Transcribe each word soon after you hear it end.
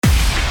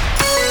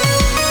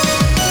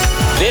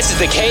This is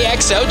the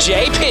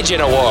Kxoj Pigeon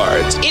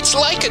Awards. It's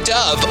like a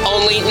dove,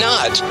 only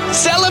not.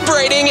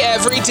 Celebrating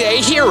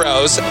everyday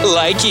heroes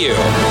like you.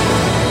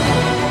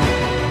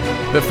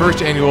 The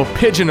first annual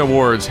Pigeon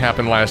Awards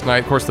happened last night.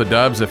 Of course, the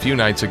Dubs a few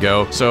nights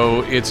ago.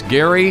 So it's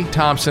Gary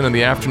Thompson in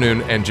the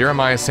afternoon and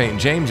Jeremiah St.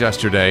 James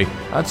yesterday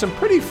on some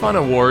pretty fun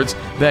awards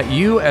that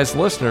you as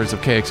listeners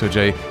of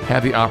KXOJ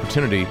had the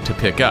opportunity to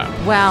pick up.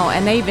 Wow,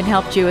 and they even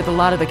helped you with a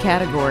lot of the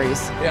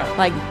categories. Yeah.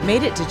 Like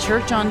made it to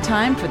church on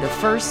time for the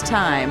first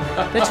time.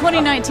 The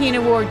 2019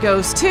 award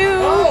goes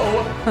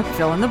to...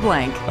 fill in the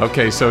blank.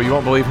 Okay, so you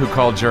won't believe who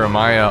called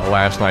Jeremiah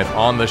last night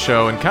on the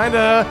show and kind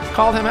of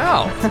called him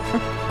out.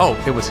 Oh,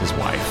 it was his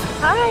wife.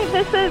 Hi,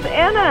 this is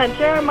Anna,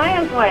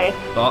 Jeremiah's wife.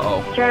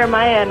 Uh-oh.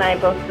 Jeremiah and I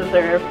both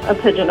deserve a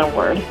Pigeon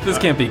Award. This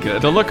can't be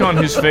good. The look on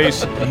his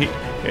face,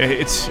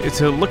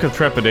 it's a look of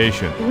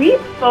trepidation. We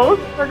both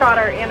forgot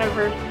our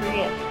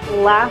anniversary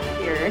last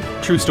year.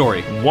 True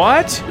story.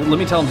 What? Let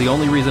me tell them the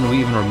only reason we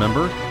even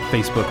remember,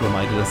 Facebook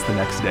reminded us the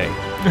next day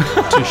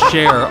to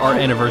share our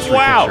anniversary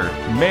picture.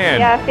 Man.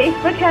 Yeah,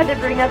 Facebook had to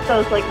bring up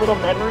those little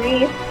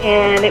memories,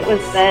 and it was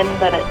then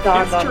that it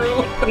dawned on me.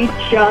 We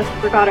just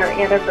forgot our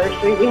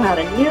anniversary. We had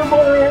a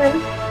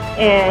newborn,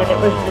 and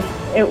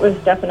it was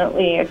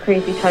definitely a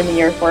crazy time of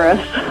year for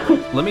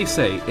us. Let me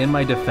say, in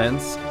my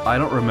defense, I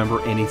don't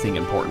remember anything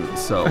important,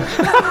 so...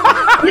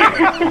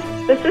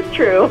 This is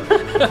true.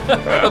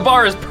 The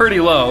bar is pretty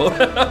low.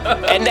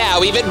 And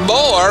now even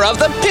more of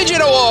the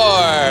Pigeon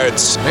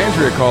Awards.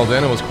 Andrea called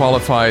in and was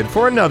qualified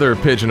for another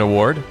Pigeon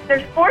Award.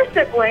 There's 4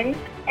 siblings,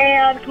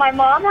 and my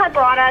mom had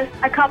brought us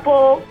a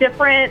couple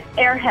different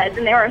airheads,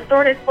 and they were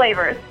assorted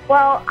flavors.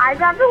 Well, I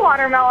grabbed a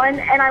watermelon,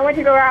 and I went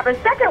to go grab a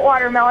second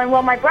watermelon.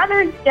 Well, my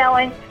brother's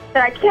yelling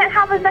that I can't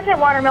have a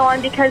second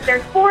watermelon because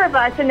there's 4 of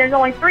us, and there's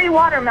only 3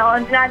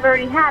 watermelons, and I've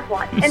already had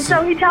one. And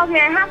so he tells me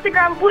I have to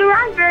grab a blue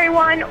raspberry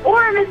one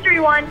or a mystery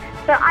one,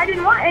 but I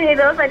didn't want any of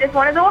those. I just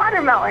wanted the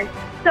watermelon.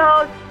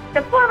 So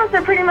the 4 of us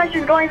are pretty much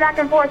just going back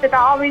and forth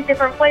about all these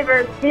different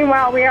flavors.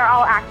 Meanwhile, we are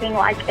all acting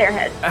like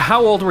airheads.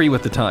 How old were you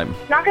at the time?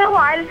 Not gonna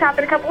lie, this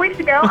happened a couple weeks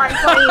ago. I'm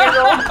 20 years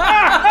old.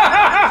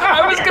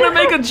 I was gonna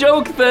make a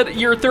joke that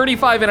you're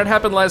 35 and it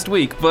happened last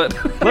week, but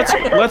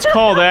Let's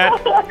call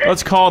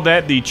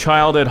that the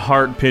child at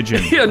heart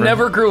pigeon. yeah,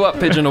 never grew up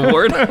Pigeon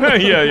Award.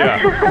 yeah.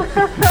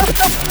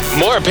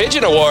 More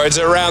Pigeon Awards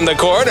around the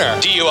corner.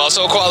 Do you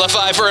also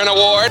qualify for an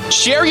award?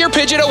 Share your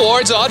Pigeon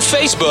Awards on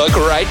Facebook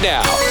right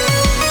now.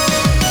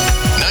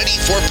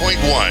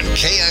 94.1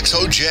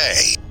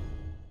 KXOJ.